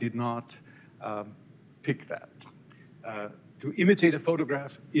I did not pick that. To imitate a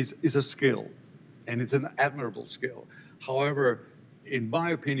photograph is a skill, and it's an admirable skill. However, in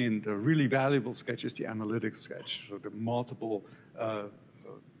my opinion, the really valuable sketch is the analytic sketch, so the multiple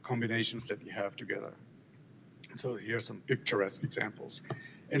combinations that you have together. And so here's some picturesque examples.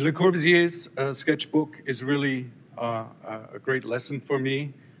 And Le Corbusier's sketchbook is really a great lesson for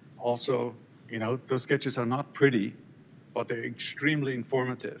me. Also, you know, those sketches are not pretty, but they're extremely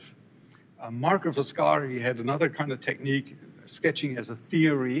informative. Marco Vascari had another kind of technique, sketching as a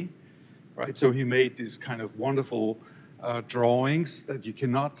theory, right? So he made these kind of wonderful drawings that you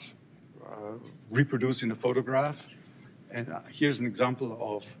cannot reproduce in a photograph. And here's an example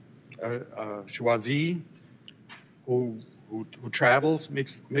of Choisy, who travels,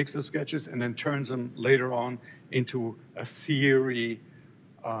 makes the sketches, and then turns them later on into a theory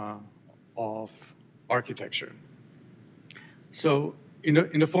of architecture. So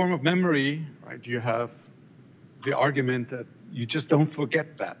in the form of memory, right, you have the argument that you just don't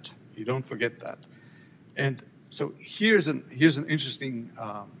forget that. You don't forget that. And so here's an interesting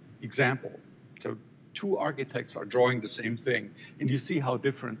example. So two architects are drawing the same thing, and you see how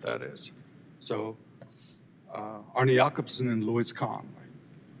different that is. So Arne Jacobsen and Louis Kahn,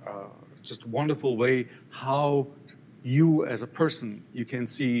 just a wonderful way how you as a person, you can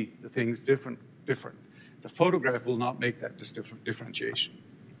see the things different. The photograph will not make that differentiation.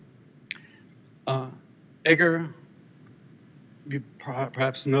 Egger, you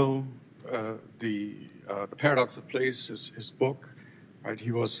perhaps know the Paradox of Place, his book, right?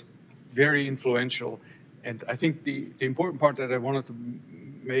 He was very influential. And I think the important part that I wanted to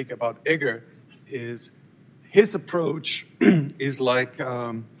make about Egger is his approach is like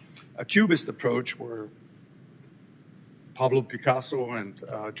a Cubist approach where Pablo Picasso and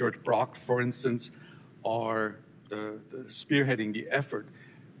George Braque, for instance, are the spearheading the effort.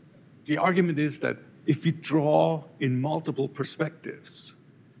 The argument is that if you draw in multiple perspectives,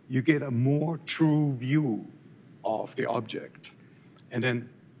 you get a more true view of the object. And then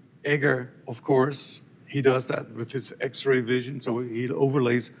Egger, of course, he does that with his X-ray vision, so he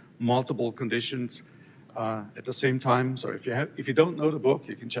overlays multiple conditions at the same time. So if you don't know the book,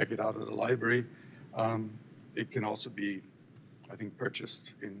 you can check it out at the library. It can also be, I think,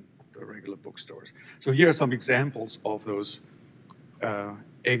 purchased in the regular bookstores. So here are some examples of those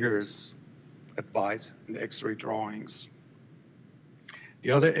Egger's advice in X-ray drawings.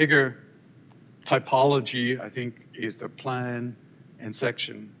 The other Egger typology, I think, is the plan and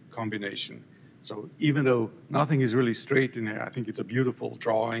section combination. So even though nothing is really straight in there, I think it's a beautiful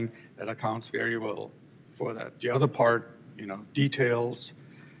drawing that accounts very well for that. The other part, you know, details,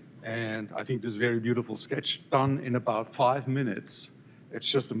 and I think this very beautiful sketch done in about 5 minutes.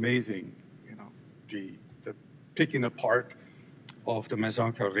 It's just amazing, you know, the picking apart of the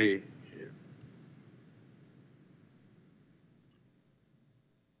Maison Carrée here.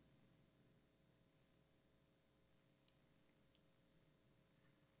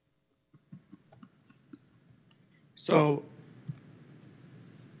 So,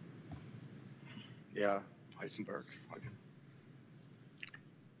 yeah, Heisenberg.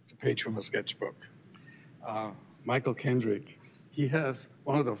 It's a page from a sketchbook. Michael Kendrick, he has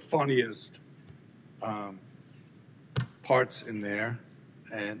one of the funniest parts in there,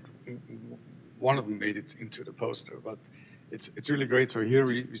 and one of them made it into the poster, but it's really great. So here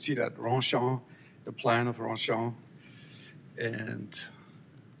we see that Ronchamp, the plan of Ronchamp, And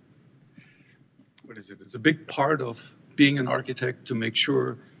what is it? It's a big part of being an architect to make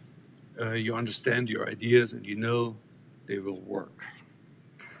sure you understand your ideas and you know they will work.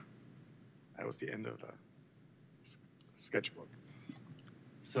 That was the end of the sketchbook.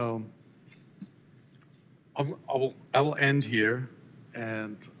 So I will end here,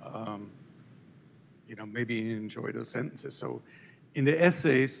 and you know, maybe you enjoy those sentences. So in the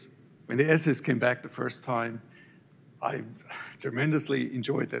essays, when the essays came back the first time, I tremendously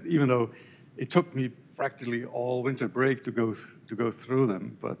enjoyed that, even though it took me practically all winter break to go through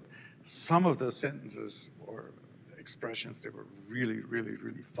them. But some of the sentences or expressions, they were really, really,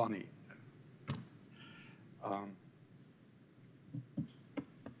 really funny.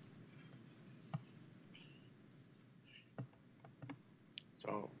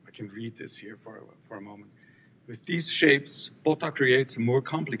 So I can read this here for a moment. With these shapes, Botta creates a more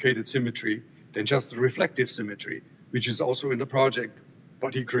complicated symmetry than just a reflective symmetry, which is also in the project,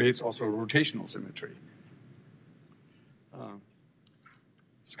 but he creates also a rotational symmetry.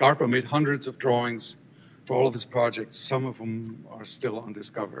 Scarpa made hundreds of drawings for all of his projects. Some of them are still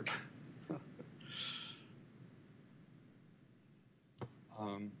undiscovered.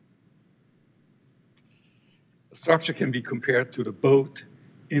 The structure can be compared to the boat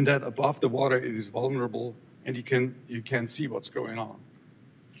in that above the water it is vulnerable and you can see what's going on.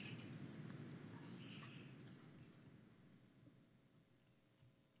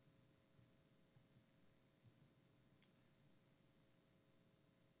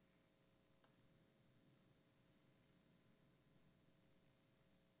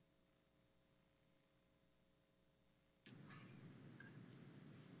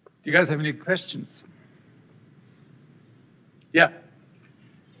 Do you guys have any questions? Yeah. Do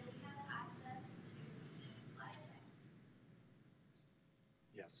we have access to this slide deck?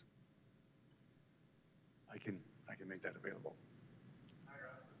 Yes. I can make that available.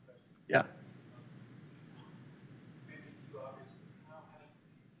 Yeah.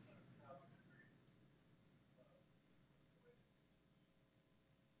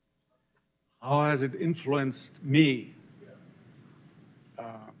 How has it influenced me?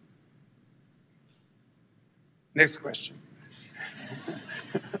 Next question.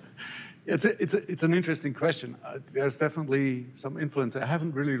 It's an interesting question. There's definitely some influence. I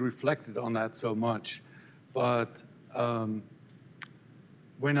haven't really reflected on that so much, but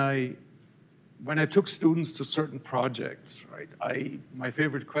when I took students to certain projects, right, my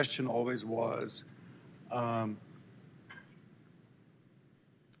favorite question always was, can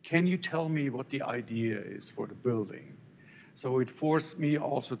you tell me what the idea is for the building? So it forced me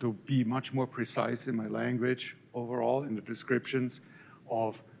also to be much more precise in my language overall in the descriptions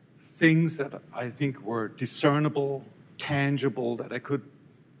of things that I think were discernible, tangible, that I could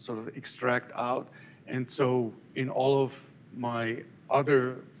sort of extract out. And so in all of my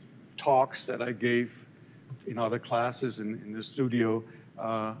other talks that I gave in other classes in the studio,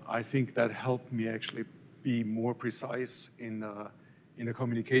 I think that helped me actually be more precise in the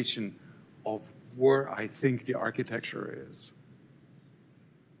communication of where I think the architecture is.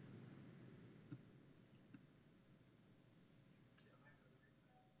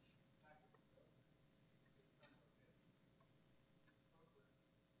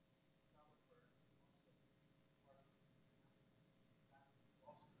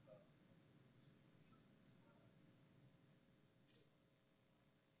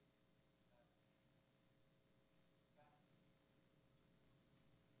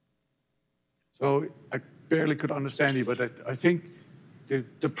 So I barely could understand you, but I think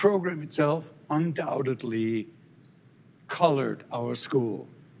the program itself undoubtedly colored our school.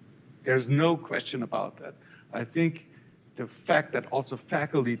 There's no question about that. I think the fact that also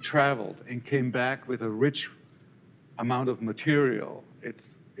faculty traveled and came back with a rich amount of material, it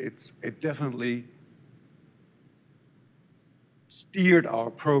definitely steered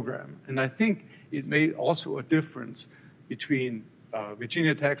our program. And I think it made also a difference between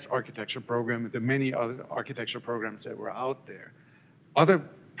Virginia Tech's architecture program and the many other architecture programs that were out there. Other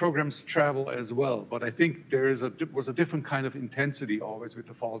programs travel as well, but I think there was a different kind of intensity always with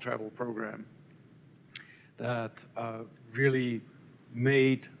the fall travel program that really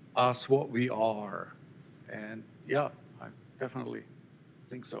made us what we are. And yeah, I definitely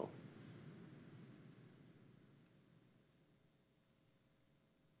think so.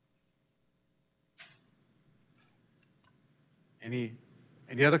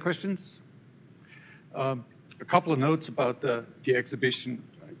 Any other questions? A couple of notes about the exhibition.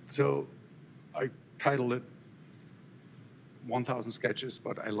 So I titled it 1,000 Sketches,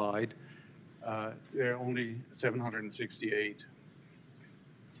 but I lied. There are only 768.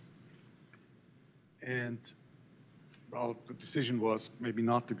 And well, the decision was maybe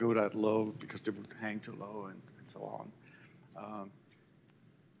not to go that low because they would hang too low and so on.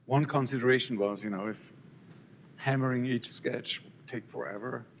 One consideration was, if hammering each sketch would take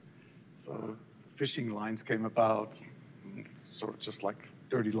forever, so fishing lines came about, sort of just like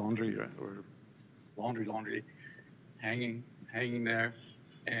dirty laundry or laundry hanging there.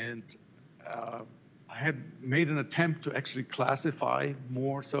 And I had made an attempt to actually classify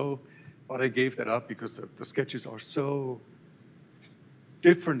more so, but I gave that up because the sketches are so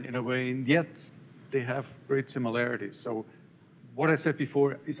different in a way, and yet they have great similarities. So what I said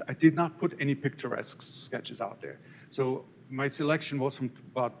before is I did not put any picturesque sketches out there. So my selection was from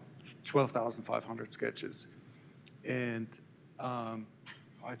about 12,500 sketches. And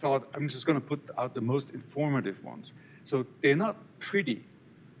I thought I'm just going to put out the most informative ones. So they're not pretty.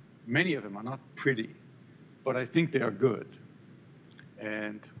 Many of them are not pretty, but I think they are good.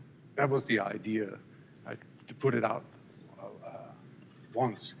 And that was the idea, to put it out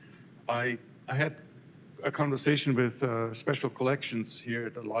once. I had a conversation with special collections here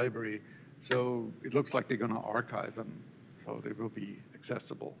at the library, so it looks like they're going to archive them, so they will be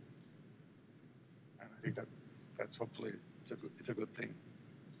accessible. And I think that's hopefully it's a good thing.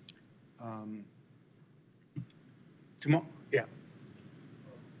 Tomorrow, yeah.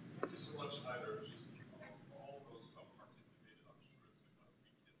 Thank you so much, Heinrich. Just all those who have participated, I'm sure it's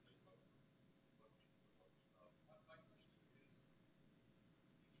kind of rekindling what we talked about. My question is,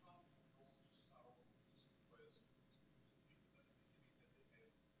 you try to go to start this quest at the beginning and the end.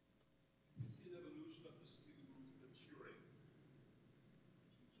 You see an evolution of the student maturing.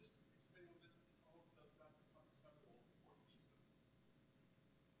 To just explain a bit, how does that become seminal for thesis?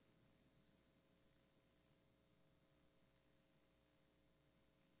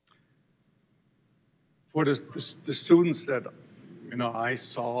 For the students that I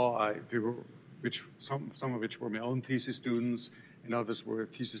saw, some of which were my own thesis students, and others were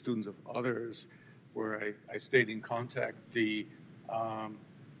thesis students of others, where I stayed in contact. There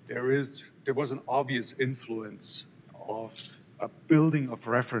was an obvious influence of a building of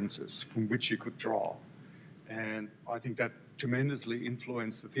references from which you could draw, and I think that tremendously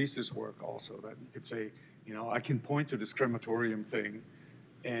influenced the thesis work also. That you could say, I can point to this crematorium thing,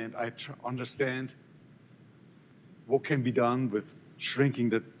 and I understand what can be done with shrinking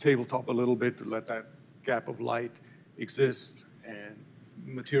the tabletop a little bit to let that gap of light exist, and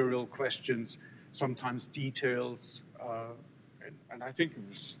material questions, sometimes details, and I think it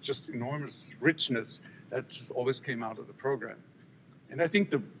was just enormous richness that just always came out of the program. And I think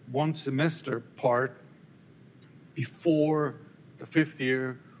the one semester part before the 5th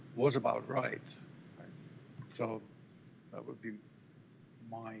year was about right. So that would be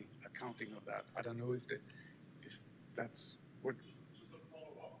my accounting of that. I don't know if that's what. Just a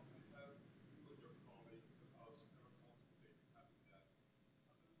follow-up. I have you and your colleagues and us ever contemplated having that a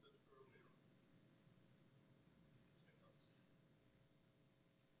little bit earlier.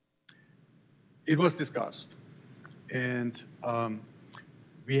 It was discussed, and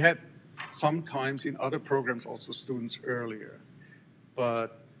we had sometimes in other programs also students earlier,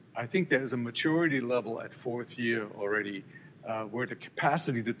 but I think there's a maturity level at 4th year already where the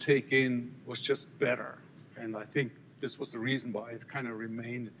capacity to take in was just better, and I think this was the reason why it kind of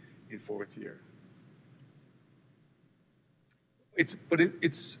remained in 4th year. It's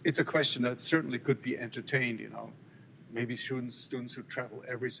a question that certainly could be entertained, maybe students who travel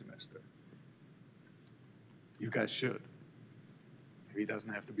every semester. You guys should. Maybe it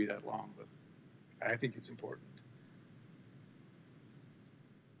doesn't have to be that long, but I think it's important.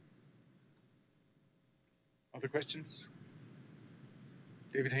 Other questions?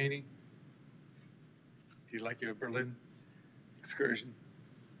 David Haney? Do you like your Berlin excursion?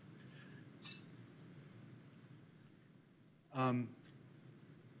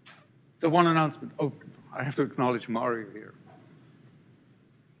 So one announcement. Oh, I have to acknowledge Mario here.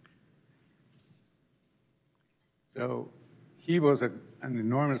 So he was an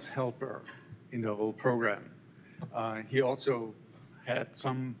enormous helper in the whole program. He also had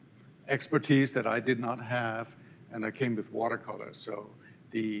some expertise that I did not have, and I came with watercolors. So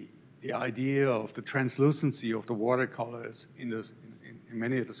the idea of the translucency of the watercolors in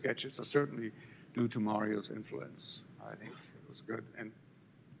many of the sketches are certainly due to Mario's influence. I think it was good, and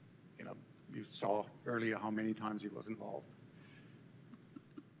you saw earlier how many times he was involved.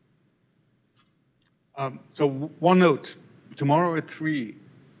 So one note, tomorrow at 3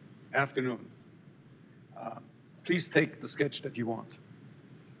 afternoon, please take the sketch that you want.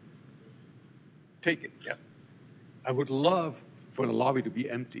 Take it, yeah. I would love for the lobby to be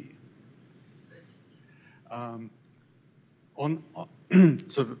empty.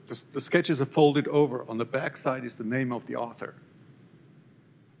 So the sketches are folded over. On the back side is the name of the author.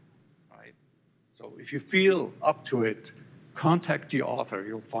 Right? So if you feel up to it, contact the author.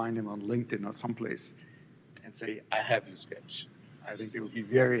 You'll find him on LinkedIn or someplace and say, I have your sketch. I think they will be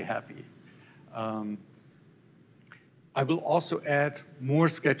very happy. I will also add more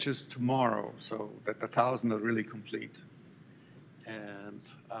sketches tomorrow so that the 1,000 are really complete. And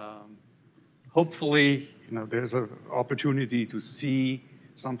hopefully, there's an opportunity to see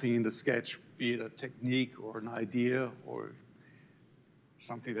something in the sketch, be it a technique or an idea or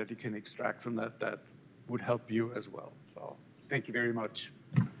something that you can extract from that would help you as well. So thank you very much.